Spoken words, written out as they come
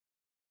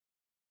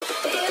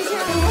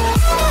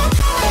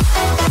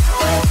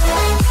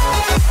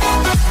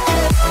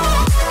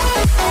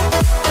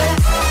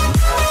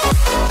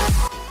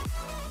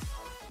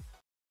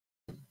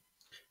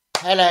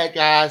Hello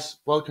guys,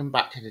 welcome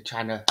back to the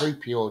channel.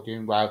 Hope you're all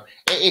doing well.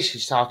 It is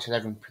your Start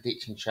 11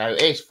 prediction show.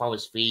 It is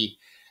Forest v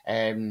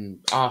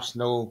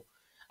Arsenal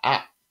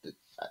at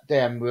the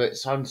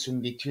Emirates on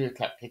Sunday 2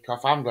 o'clock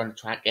kickoff. I'm going to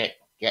try and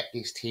get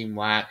this team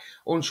right.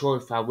 Unsure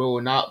if I will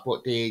or not,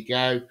 but there you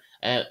go.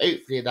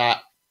 Hopefully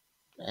that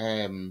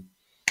I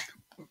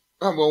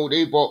will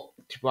do, but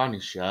to be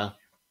honest, I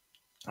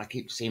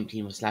keep the same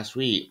team as last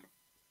week.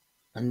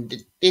 And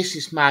this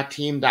is my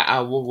team that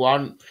I will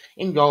want.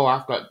 In goal,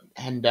 I've got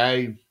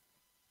Hendo.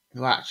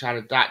 Right side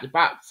of that, the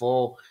back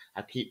four,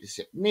 I keep the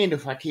same. Me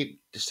enough, I keep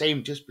the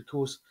same just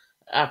because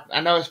I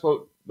know I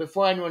spoke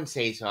before anyone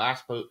says so. I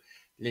spoke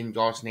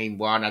Lingard's name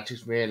one. I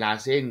just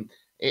realised it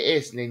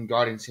is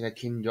Lingard instead of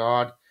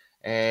Kingard.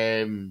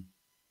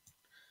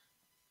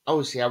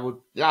 Obviously, I would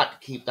like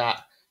to keep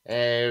that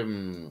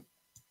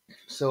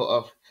sort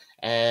of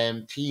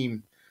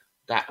team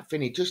that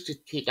finish just to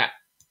keep that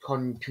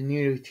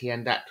continuity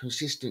and that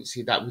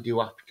consistency that we do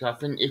have. Because I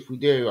think if we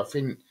do, I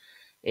think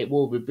it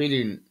will be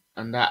brilliant.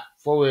 And that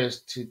for us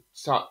to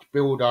start to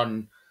build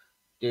on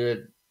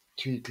the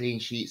 2 clean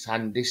sheets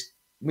and this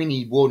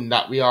mini one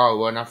that we are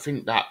on, I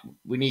think that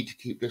we need to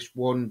keep this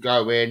one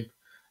going.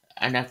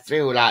 And I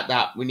feel like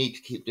that we need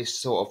to keep this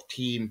sort of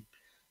team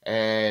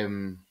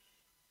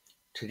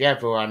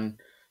together. And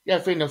yeah,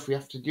 fair enough, we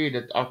have to do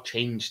that. I'll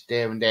change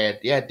there and there.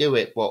 Yeah, do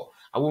it. But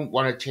I wouldn't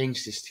want to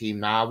change this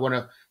team now. I want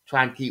to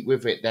try and keep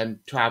with it, then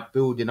try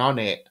building on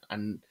it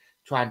and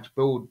trying to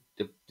build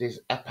this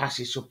a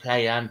passive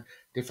play and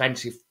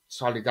defensive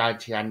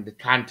solidarity and the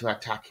counter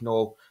attacking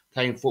or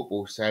playing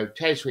football. So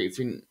tell us what you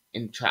think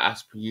in chat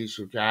as per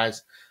usual,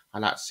 guys.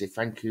 I'd like to say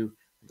thank you.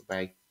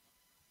 Bye.